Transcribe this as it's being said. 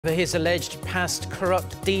For his alleged past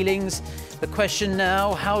corrupt dealings. The question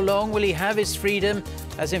now, how long will he have his freedom,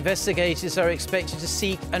 as investigators are expected to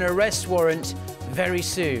seek an arrest warrant very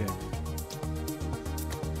soon.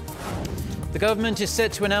 The government is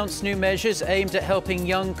set to announce new measures aimed at helping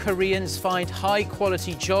young Koreans find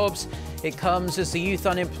high-quality jobs. It comes as the youth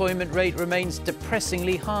unemployment rate remains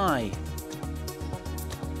depressingly high.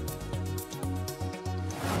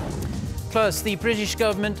 Plus, the British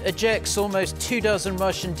government ejects almost 24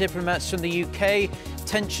 Russian diplomats from the UK.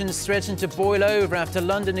 Tensions threaten to boil over after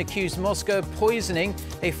London accused Moscow of poisoning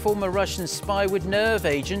a former Russian spy with nerve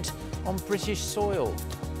agent on British soil.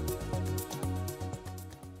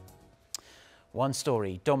 One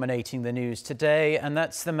story dominating the news today, and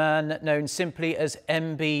that's the man known simply as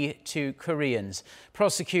MB to Koreans.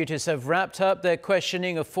 Prosecutors have wrapped up their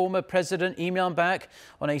questioning of former President Lee Myung-bak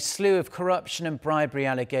on a slew of corruption and bribery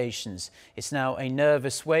allegations. It's now a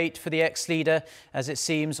nervous wait for the ex-leader, as it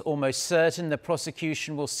seems almost certain the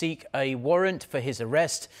prosecution will seek a warrant for his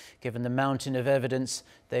arrest, given the mountain of evidence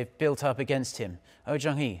they've built up against him. Oh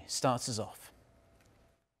Jung-hee starts us off.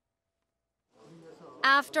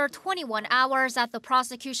 After 21 hours at the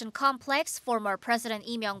prosecution complex, former President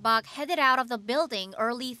Lee Myung-bak headed out of the building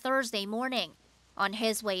early Thursday morning. On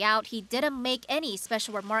his way out, he didn't make any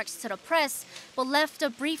special remarks to the press, but left a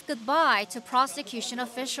brief goodbye to prosecution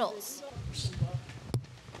officials.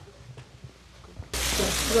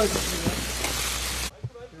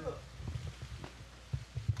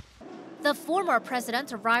 The former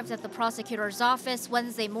president arrived at the prosecutor's office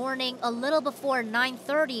Wednesday morning a little before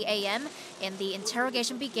 9:30 a.m. and the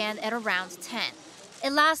interrogation began at around 10.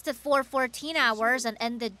 It lasted for 14 hours and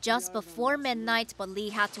ended just before midnight, but Lee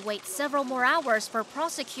had to wait several more hours for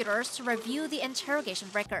prosecutors to review the interrogation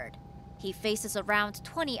record. He faces around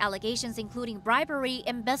 20 allegations including bribery,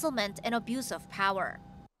 embezzlement, and abuse of power.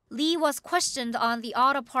 Lee was questioned on the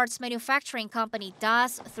auto parts manufacturing company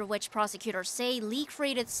Das, through which prosecutors say Lee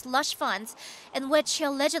created slush funds, in which he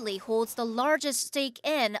allegedly holds the largest stake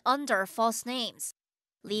in under false names.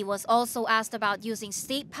 Lee was also asked about using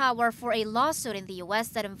state power for a lawsuit in the U.S.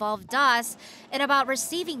 that involved Das, and about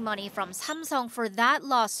receiving money from Samsung for that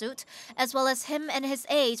lawsuit, as well as him and his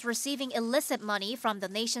aides receiving illicit money from the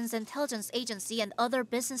nation's intelligence agency and other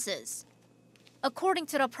businesses. According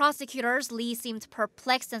to the prosecutors, Lee seemed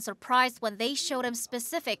perplexed and surprised when they showed him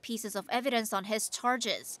specific pieces of evidence on his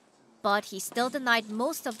charges. But he still denied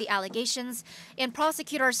most of the allegations, and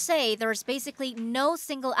prosecutors say there's basically no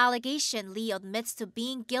single allegation Lee admits to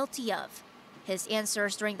being guilty of. His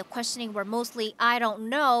answers during the questioning were mostly, "I don't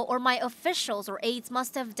know," or "my officials or aides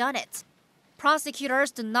must have done it." Prosecutors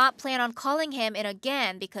do not plan on calling him in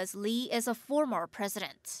again because Lee is a former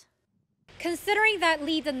president. Considering that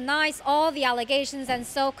Lee denies all the allegations and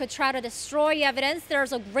so could try to destroy evidence,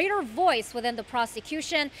 there's a greater voice within the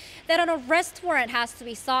prosecution that an arrest warrant has to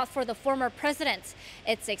be sought for the former president.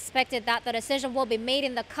 It's expected that the decision will be made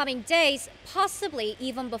in the coming days, possibly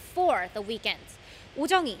even before the weekend. Oh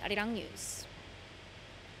Jung-hee, Arirang News.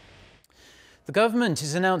 The government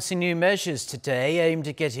is announcing new measures today aimed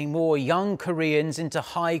at getting more young Koreans into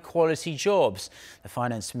high-quality jobs. The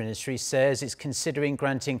Finance Ministry says it's considering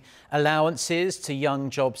granting allowances to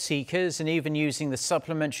young job seekers and even using the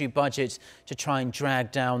supplementary budget to try and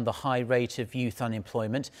drag down the high rate of youth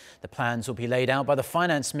unemployment. The plans will be laid out by the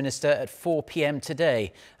Finance Minister at 4 p.m.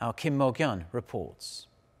 today. Our Kim Mo-kyun reports.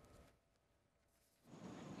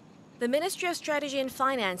 The Ministry of Strategy and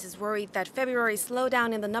Finance is worried that February's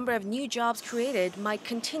slowdown in the number of new jobs created might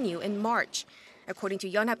continue in March. According to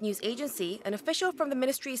Yonhap News Agency, an official from the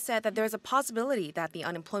ministry said that there is a possibility that the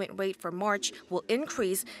unemployment rate for March will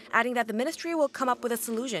increase, adding that the ministry will come up with a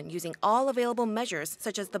solution using all available measures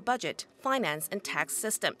such as the budget, finance, and tax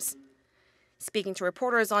systems. Speaking to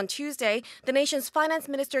reporters on Tuesday, the nation's finance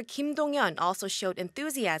minister Kim Dong-yeon also showed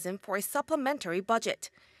enthusiasm for a supplementary budget.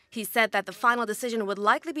 He said that the final decision would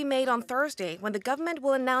likely be made on Thursday when the government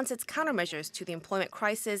will announce its countermeasures to the employment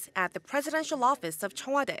crisis at the presidential office of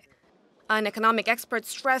Cheongwade. An economic expert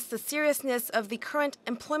stressed the seriousness of the current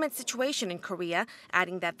employment situation in Korea,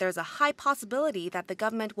 adding that there's a high possibility that the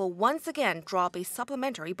government will once again draw up a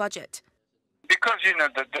supplementary budget. Because,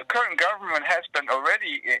 the current government has been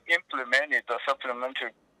already implemented the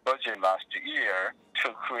supplementary budget last year to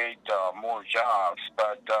create more jobs.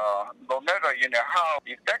 But no matter how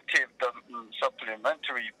effective the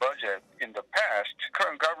supplementary budget in the past,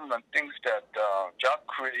 current government thinks that job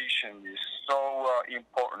creation is so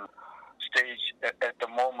important stage at the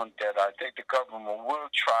moment that I think the government will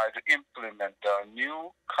try to implement a new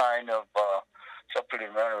kind of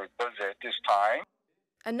supplementary budget this time.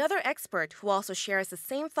 Another expert who also shares the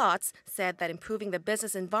same thoughts said that improving the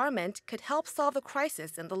business environment could help solve the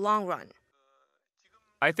crisis in the long run.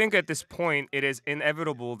 I think at this point, it is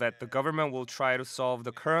inevitable that the government will try to solve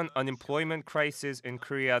the current unemployment crisis in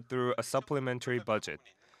Korea through a supplementary budget.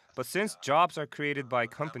 But since jobs are created by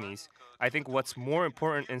companies, I think what's more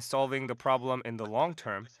important in solving the problem in the long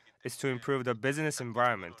term is to improve the business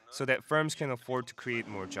environment so that firms can afford to create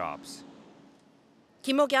more jobs.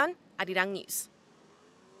 Kim Ho-kyun, Arirang News.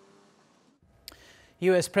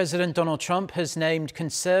 US President Donald Trump has named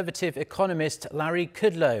conservative economist Larry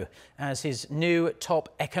Kudlow as his new top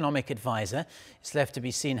economic advisor. It's left to be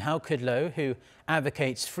seen how Kudlow, who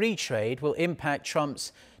advocates free trade, will impact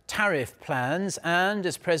Trump's tariff plans. And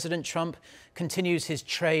as President Trump continues his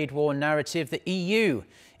trade war narrative, the EU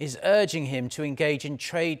is urging him to engage in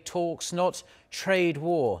trade talks, not trade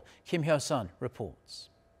war. Kim Hyo-sun reports.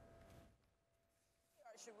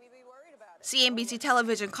 CNBC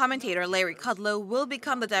television commentator Larry Kudlow will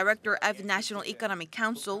become the director of the National Economic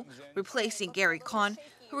Council, replacing Gary Cohn,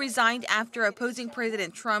 who resigned after opposing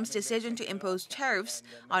President Trump's decision to impose tariffs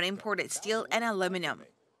on imported steel and aluminum.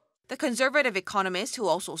 The conservative economist, who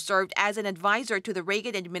also served as an advisor to the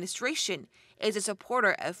Reagan administration, is a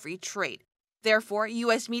supporter of free trade. Therefore,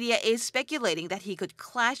 U.S. media is speculating that he could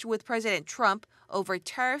clash with President Trump over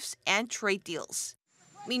tariffs and trade deals.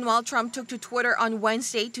 Meanwhile, Trump took to Twitter on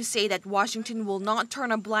Wednesday to say that Washington will not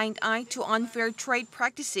turn a blind eye to unfair trade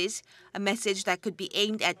practices, a message that could be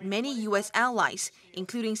aimed at many U.S. allies,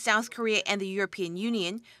 including South Korea and the European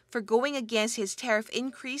Union, for going against his tariff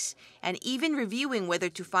increase and even reviewing whether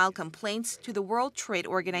to file complaints to the World Trade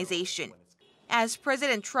Organization. As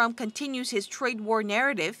President Trump continues his trade war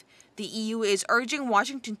narrative, the EU is urging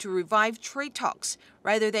Washington to revive trade talks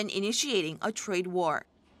rather than initiating a trade war.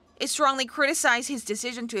 It strongly criticized his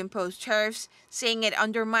decision to impose tariffs, saying it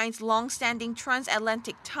undermines long-standing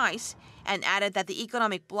transatlantic ties, and added that the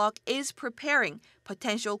economic bloc is preparing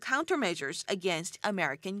potential countermeasures against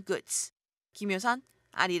American goods. Kim Hyo-sun,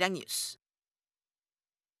 Arirang News.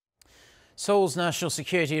 Seoul's National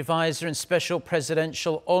Security Advisor and Special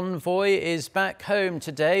Presidential Envoy is back home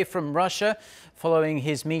today from Russia following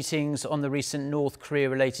his meetings on the recent North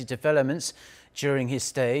Korea-related developments. During his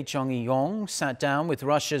stay, Jong Il-yong sat down with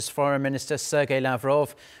Russia's Foreign Minister Sergei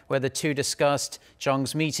Lavrov, where the two discussed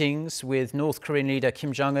Jong's meetings with North Korean leader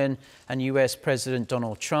Kim Jong-un and US President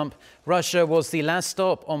Donald Trump. Russia was the last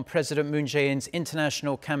stop on President Moon Jae-in's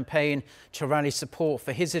international campaign to rally support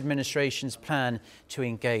for his administration's plan to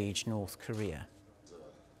engage North Korea.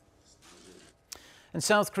 And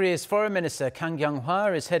South Korea's Foreign Minister Kang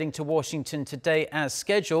Kyung-hwa is heading to Washington today as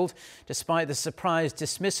scheduled, despite the surprise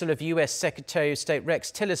dismissal of US Secretary of State Rex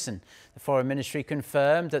Tillerson. The Foreign Ministry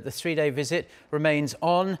confirmed that the three-day visit remains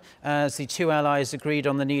on as the two allies agreed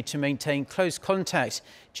on the need to maintain close contact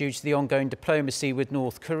due to the ongoing diplomacy with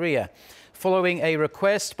North Korea. Following a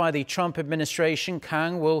request by the Trump administration,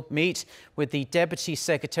 Kang will meet with the Deputy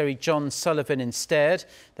Secretary John Sullivan instead.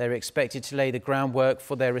 They're expected to lay the groundwork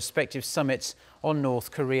for their respective summits on North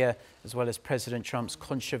Korea, as well as President Trump's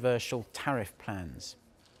controversial tariff plans.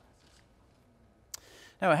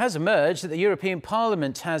 Now, it has emerged that the European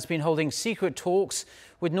Parliament has been holding secret talks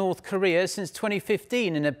with North Korea since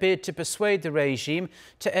 2015 in a bid to persuade the regime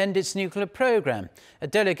to end its nuclear program. A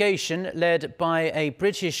delegation led by a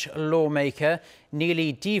British lawmaker,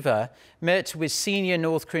 Neely Diva, met with senior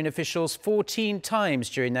North Korean officials 14 times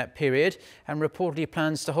during that period and reportedly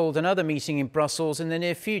plans to hold another meeting in Brussels in the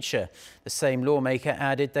near future. The same lawmaker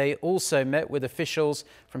added they also met with officials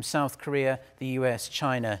from South Korea, the US,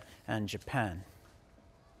 China and Japan.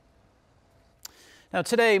 Now,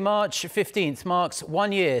 today, March 15th, marks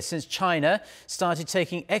 1 year since China started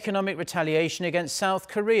taking economic retaliation against South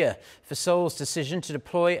Korea for Seoul's decision to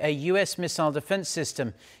deploy a US missile defense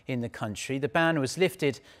system in the country. The ban was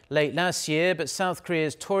lifted late last year, but South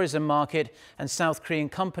Korea's tourism market and South Korean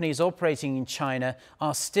companies operating in China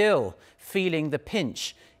are still feeling the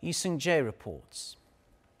pinch. Lee Seung-jae reports.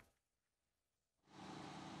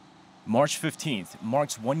 March 15th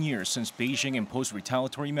marks 1 year since Beijing imposed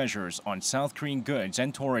retaliatory measures on South Korean goods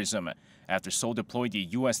and tourism after Seoul deployed the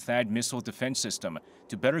US THAAD missile defense system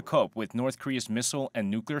to better cope with North Korea's missile and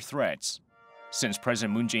nuclear threats. Since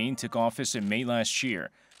President Moon Jae-in took office in May last year,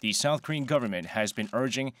 the South Korean government has been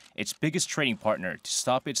urging its biggest trading partner to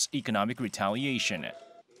stop its economic retaliation.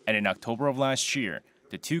 And in October of last year,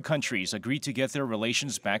 the two countries agreed to get their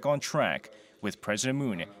relations back on track, with President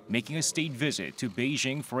Moon making a state visit to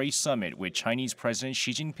Beijing for a summit with Chinese President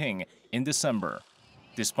Xi Jinping in December.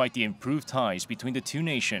 Despite the improved ties between the two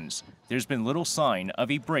nations, there's been little sign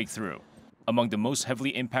of a breakthrough. Among the most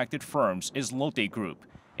heavily impacted firms is Lotte Group,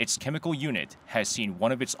 its chemical unit has seen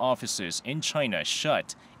one of its offices in China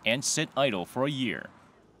shut and sit idle for a year.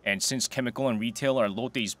 And since chemical and retail are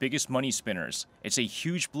Lotte's biggest money spinners, it's a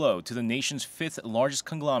huge blow to the nation's fifth largest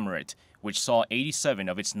conglomerate, which saw 87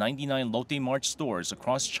 of its 99 Lotte Mart stores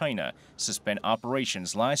across China suspend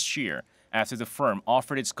operations last year after the firm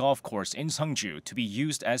offered its golf course in Seongju to be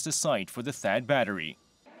used as the site for the THAAD battery.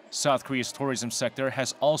 South Korea's tourism sector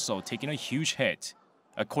has also taken a huge hit.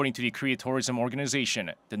 According to the Korea Tourism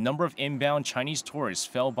Organization, the number of inbound Chinese tourists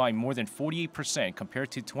fell by more than 48%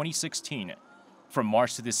 compared to 2016. From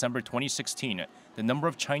March to December 2016, the number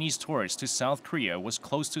of Chinese tourists to South Korea was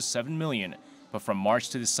close to 7 million, but from March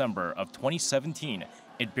to December of 2017,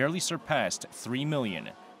 it barely surpassed 3 million.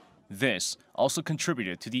 This also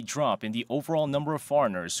contributed to the drop in the overall number of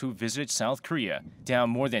foreigners who visited South Korea, down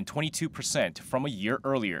more than 22% from a year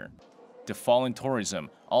earlier. The fall in tourism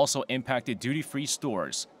also impacted duty-free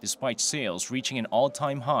stores, despite sales reaching an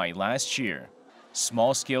all-time high last year.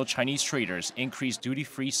 Small-scale Chinese traders increased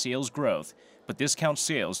duty-free sales growth, but discount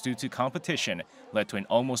sales due to competition led to an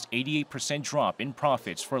almost 88% drop in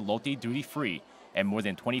profits for Lotte duty-free and more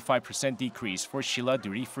than 25% decrease for Shilla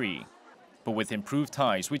duty-free. But with improved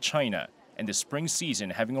ties with China and the spring season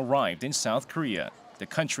having arrived in South Korea, the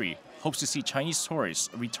country hopes to see Chinese tourists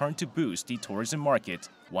return to boost the tourism market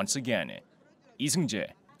once again. Lee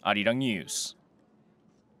Seung-jae, Arirang News.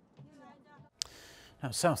 Now,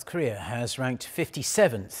 South Korea has ranked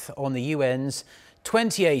 57th on the UN's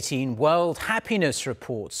 2018 World Happiness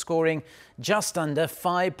Report, scoring just under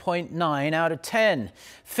 5.9 out of 10.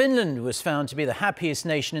 Finland was found to be the happiest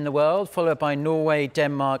nation in the world, followed by Norway,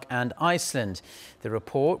 Denmark and Iceland. The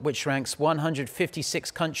report, which ranks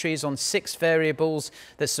 156 countries on 6 variables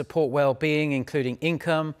that support well-being, including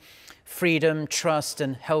income, freedom, trust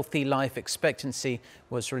and healthy life expectancy,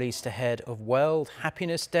 was released ahead of World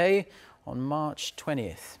Happiness Day on March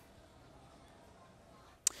 20th.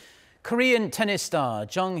 Korean tennis star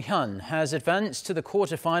Jung Hyun has advanced to the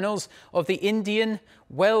quarterfinals of the Indian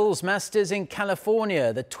Wells Masters in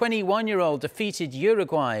California. The 21-year-old defeated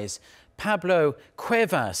Uruguay's Pablo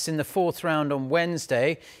Cuevas in the 4th round on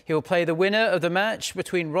Wednesday. He'll play the winner of the match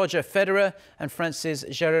between Roger Federer and France's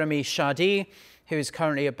Jeremy Chardy, who is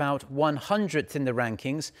currently about 100th in the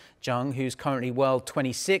rankings. Jung, who's currently world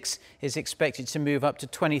 26, is expected to move up to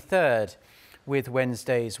 23rd. With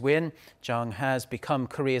Wednesday's win, Jung has become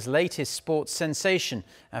Korea's latest sports sensation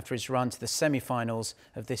after his run to the semi-finals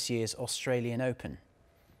of this year's Australian Open.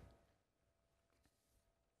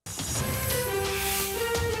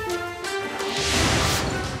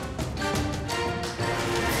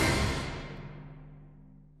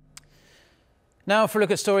 Now for a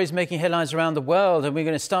look at stories making headlines around the world, and we're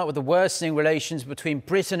going to start with the worsening relations between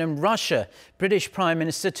Britain and Russia. British Prime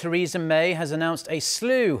Minister Theresa May has announced a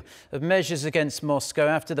slew of measures against Moscow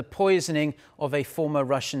after the poisoning of a former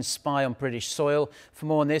Russian spy on British soil. For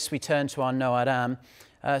more on this, we turn to our Noah Adam.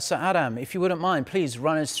 So Adam, if you wouldn't mind, please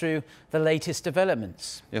run us through the latest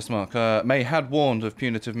developments. Yes, Mark. May had warned of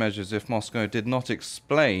punitive measures if Moscow did not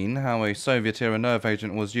explain how a Soviet-era nerve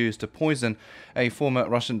agent was used to poison a former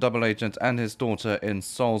Russian double agent and his daughter in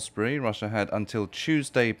Salisbury. Russia had until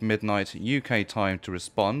Tuesday midnight UK time to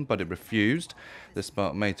respond, but it refused. This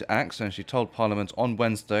sparked May to act, and she told Parliament on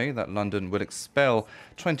Wednesday that London would expel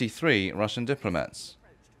 23 Russian diplomats.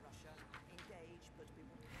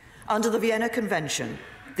 Under the Vienna Convention,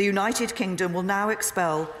 the United Kingdom will now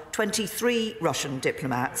expel 23 Russian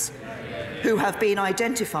diplomats who have been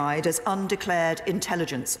identified as undeclared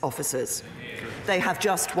intelligence officers. They have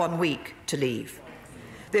just 1 week to leave.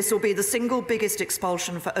 This will be the single biggest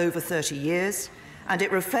expulsion for over 30 years, and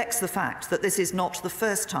it reflects the fact that this is not the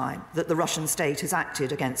first time that the Russian state has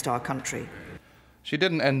acted against our country. She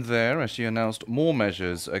didn't end there, as she announced more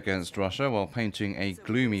measures against Russia while painting a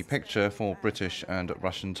gloomy picture for British and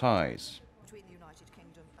Russian ties.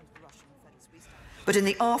 But in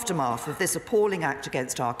the aftermath of this appalling act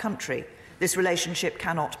against our country, this relationship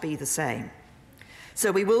cannot be the same.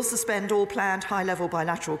 So we will suspend all planned high-level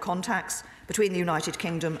bilateral contacts between the United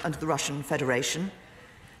Kingdom and the Russian Federation.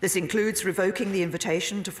 This includes revoking the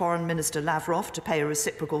invitation to Foreign Minister Lavrov to pay a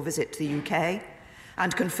reciprocal visit to the UK,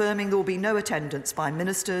 and confirming there will be no attendance by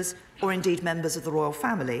ministers or indeed members of the royal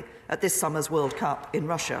family at this summer's World Cup in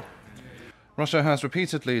Russia. Russia has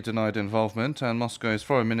repeatedly denied involvement, and Moscow's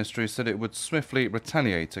foreign ministry said it would swiftly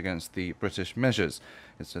retaliate against the British measures.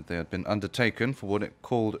 It said they had been undertaken for what it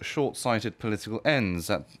called short-sighted political ends.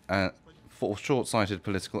 At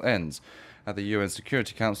the UN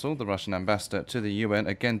Security Council, the Russian ambassador to the UN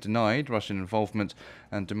again denied Russian involvement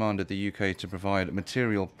and demanded the UK to provide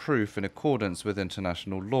material proof in accordance with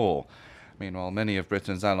international law. Meanwhile, many of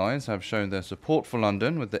Britain's allies have shown their support for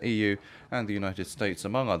London, with the EU and the United States,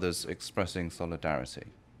 among others, expressing solidarity.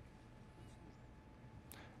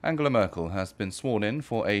 Angela Merkel has been sworn in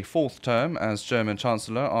for a fourth term as German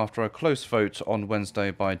Chancellor after a close vote on Wednesday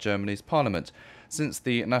by Germany's parliament. Since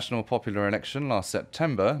the national popular election last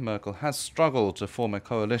September, Merkel has struggled to form a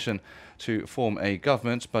coalition to form a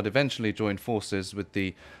government, but eventually joined forces with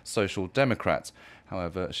the Social Democrats.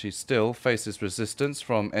 However, she still faces resistance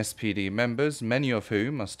from SPD members, many of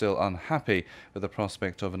whom are still unhappy with the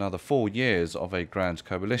prospect of another 4 years of a grand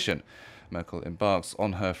coalition. Merkel embarks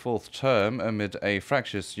on her fourth term amid a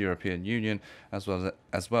fractious European Union as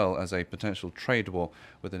well as a potential trade war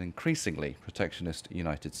with an increasingly protectionist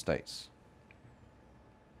United States.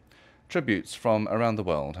 Tributes from around the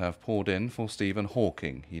world have poured in for Stephen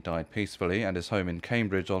Hawking. He died peacefully at his home in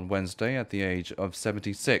Cambridge on Wednesday at the age of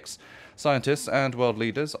 76. Scientists and world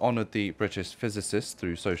leaders honoured the British physicist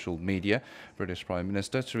through social media. British Prime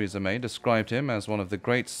Minister Theresa May described him as one of the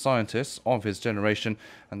great scientists of his generation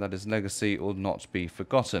and that his legacy will not be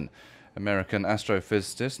forgotten. American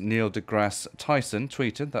astrophysicist Neil deGrasse Tyson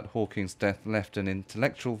tweeted that Hawking's death left an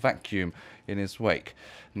intellectual vacuum in his wake.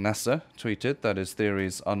 NASA tweeted that his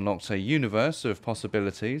theories unlocked a universe of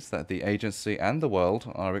possibilities that the agency and the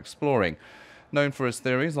world are exploring. Known for his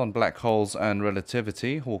theories on black holes and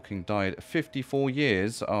relativity, Hawking died 54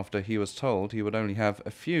 years after he was told he would only have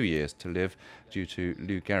a few years to live due to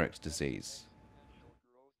Lou Gehrig's disease.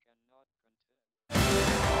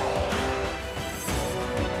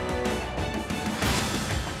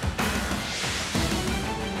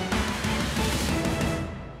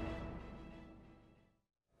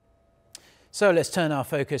 So let's turn our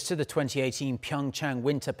focus to the 2018 Pyeongchang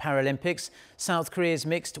Winter Paralympics. South Korea's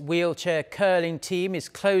mixed wheelchair curling team is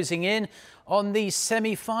closing in on the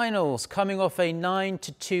semi-finals, coming off a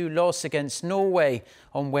 9-2 loss against Norway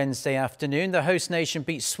on Wednesday afternoon. The host nation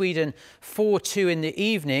beat Sweden 4-2 in the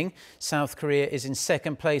evening. South Korea is in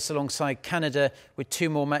second place alongside Canada with 2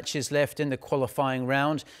 more matches left in the qualifying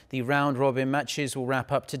round. The round-robin matches will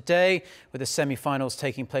wrap up today, with the semi-finals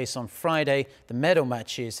taking place on Friday. The medal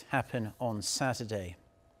matches happen on Saturday.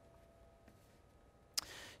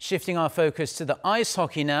 Shifting our focus to the ice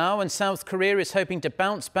hockey now, and South Korea is hoping to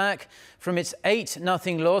bounce back from its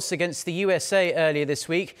 8-0 loss against the USA earlier this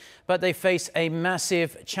week, but they face a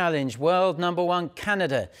massive challenge. World number 1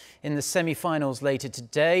 Canada in the semi-finals later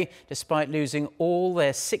today. Despite losing all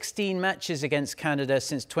their 16 matches against Canada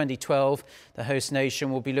since 2012, the host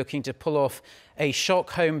nation will be looking to pull off a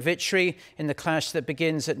shock home victory in the clash that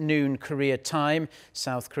begins at noon Korea time.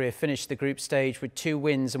 South Korea finished the group stage with 2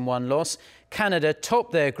 wins and 1 loss. Canada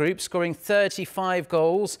topped their group, scoring 35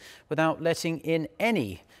 goals without letting in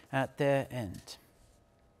any at their end.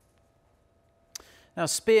 Now,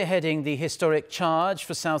 spearheading the historic charge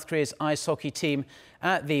for South Korea's ice hockey team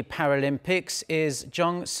at the Paralympics is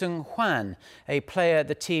Jung Seung-hwan, a player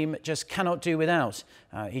the team just cannot do without.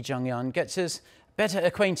 Lee Jung-yeon gets us better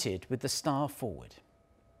acquainted with the star forward.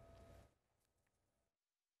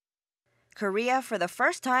 Korea, for the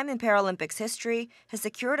first time in Paralympics history, has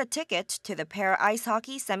secured a ticket to the para ice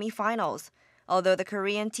hockey semi-finals. Although the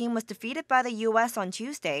Korean team was defeated by the U.S. on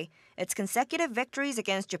Tuesday, its consecutive victories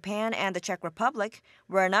against Japan and the Czech Republic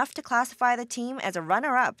were enough to classify the team as a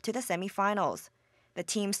runner-up to the semi-finals. The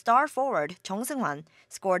team's star forward, Jung Seung-hwan,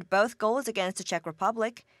 scored both goals against the Czech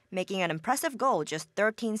Republic, making an impressive goal just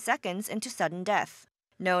 13 seconds into sudden death.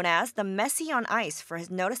 Known as the Messi on ice for his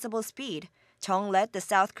noticeable speed, Jung led the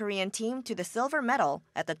South Korean team to the silver medal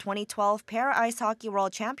at the 2012 Para Ice Hockey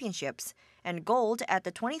World Championships and gold at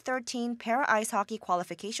the 2013 Para Ice Hockey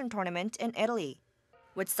Qualification Tournament in Italy.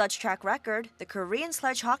 With such track record, the Korean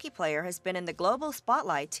sledge hockey player has been in the global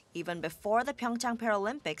spotlight even before the Pyeongchang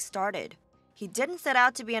Paralympics started. He didn't set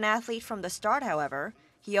out to be an athlete from the start, however.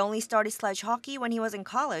 He only started sledge hockey when he was in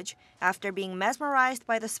college after being mesmerized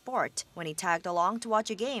by the sport when he tagged along to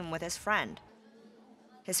watch a game with his friend.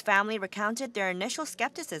 His family recounted their initial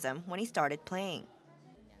skepticism when he started playing.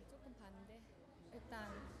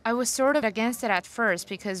 I was sort of against it at first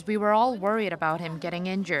because we were all worried about him getting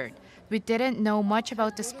injured. We didn't know much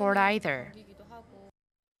about the sport either.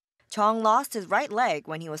 Jung lost his right leg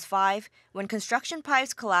when he was 5 when construction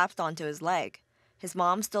pipes collapsed onto his leg. His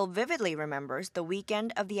mom still vividly remembers the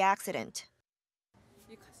weekend of the accident.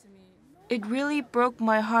 It really broke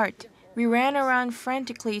my heart. We ran around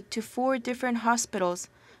frantically to 4 different hospitals,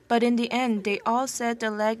 but in the end, they all said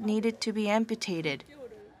the leg needed to be amputated.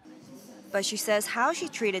 But she says how she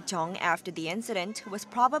treated Jung after the incident was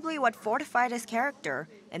probably what fortified his character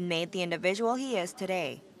and made the individual he is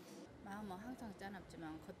today.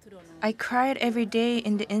 I cried every day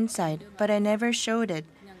in the inside, but I never showed it.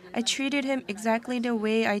 I treated him exactly the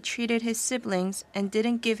way I treated his siblings and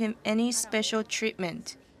didn't give him any special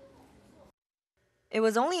treatment. It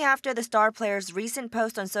was only after the star player's recent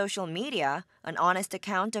post on social media, an honest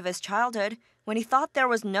account of his childhood, when he thought there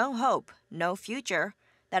was no hope, no future,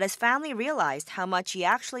 that his family realized how much he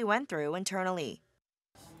actually went through internally.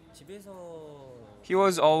 He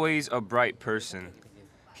was always a bright person.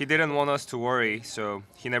 He didn't want us to worry, so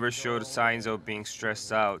he never showed signs of being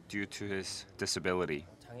stressed out due to his disability.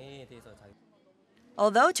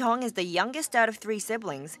 Although Chung is the youngest out of 3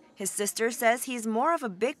 siblings, his sister says he's more of a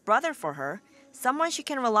big brother for her, someone she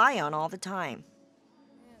can rely on all the time.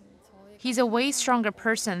 He's a way stronger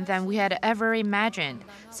person than we had ever imagined,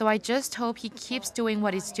 so I just hope he keeps doing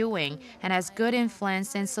what he's doing and has good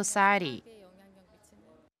influence in society.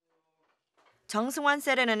 Chung Soo-won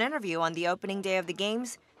said in an interview on the opening day of the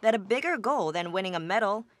Games that a bigger goal than winning a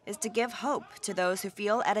medal is to give hope to those who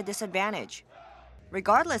feel at a disadvantage.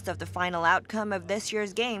 Regardless of the final outcome of this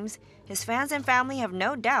year's Games, his fans and family have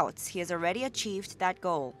no doubts he has already achieved that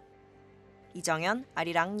goal. Lee Jung-yeon,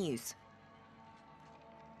 Arirang News.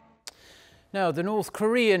 Now, the North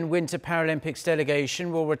Korean Winter Paralympics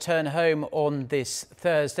delegation will return home on this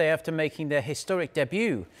Thursday after making their historic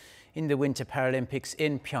debut in the Winter Paralympics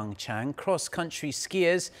in Pyeongchang. Cross-country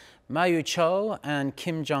skiers Ma Yu-chul and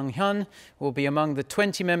Kim Jong-hyun will be among the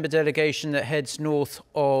 20-member delegation that heads north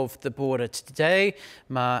of the border today.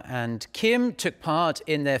 Ma and Kim took part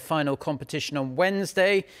in their final competition on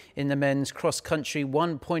Wednesday in the men's cross-country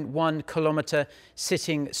 1.1-kilometre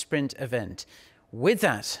sitting sprint event. With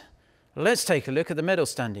that, let's take a look at the medal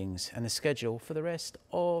standings and the schedule for the rest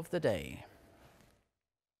of the day.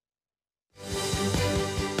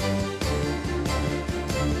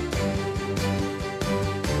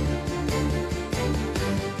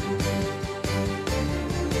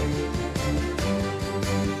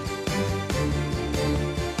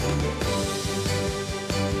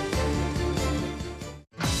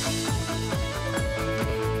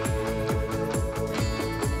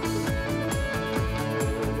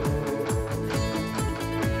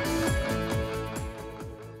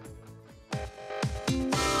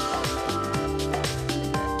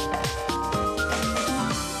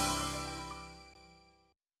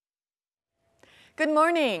 Good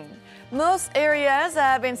morning. Most areas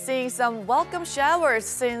have been seeing some welcome showers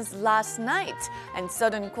since last night, and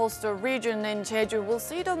southern coastal region in Jeju will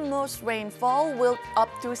see the most rainfall, with up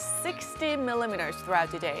to 60 millimeters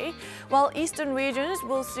throughout the day, while eastern regions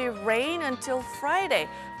will see rain until Friday,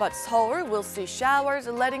 but Seoul will see showers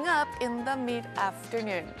letting up in the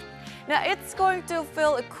mid-afternoon. Now, it's going to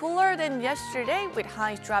feel cooler than yesterday, with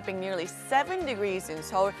highs dropping nearly 7 degrees in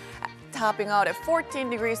Seoul, topping out at 14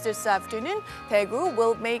 degrees this afternoon. Daegu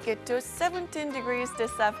will make it to 17 degrees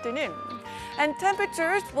this afternoon. And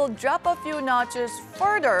temperatures will drop a few notches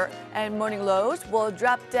further, and morning lows will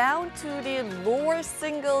drop down to the lower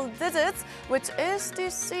single digits, which is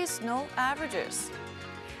the seasonal averages.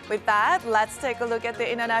 With that, let's take a look at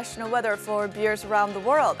the international weather for viewers around the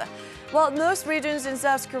world. Well, most regions in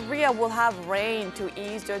South Korea will have rain to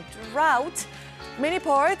ease the drought. Many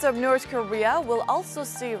parts of North Korea will also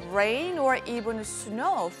see rain or even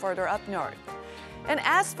snow further up north. And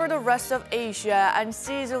as for the rest of Asia,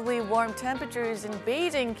 unseasonably warm temperatures in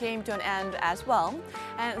Beijing came to an end as well.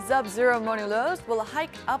 And sub-zero morning lows will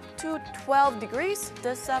hike up to 12 degrees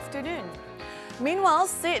this afternoon. Meanwhile,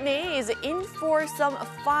 Sydney is in for some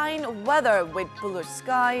fine weather with blue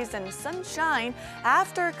skies and sunshine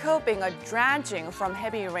after coping a drenching from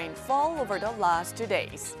heavy rainfall over the last 2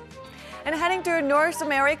 days. And heading to North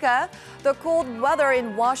America, the cold weather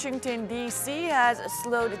in Washington, D.C. has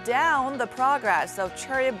slowed down the progress of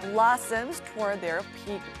cherry blossoms toward their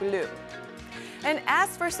peak bloom. And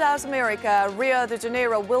as for South America, Rio de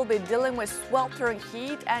Janeiro will be dealing with sweltering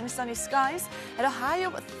heat and sunny skies at a high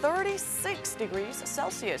of 36 degrees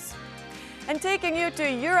Celsius. And taking you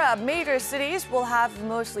to Europe, major cities will have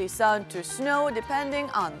mostly sun to snow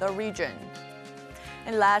depending on the region.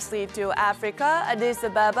 And lastly, to Africa, Addis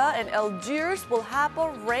Ababa and Algiers will have a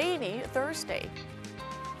rainy Thursday.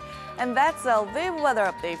 And that's all the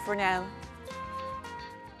weather update for now.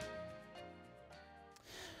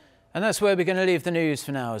 And that's where we're going to leave the news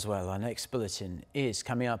for now as well. Our next bulletin is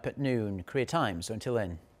coming up at noon, Korea time. So until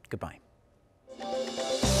then, goodbye.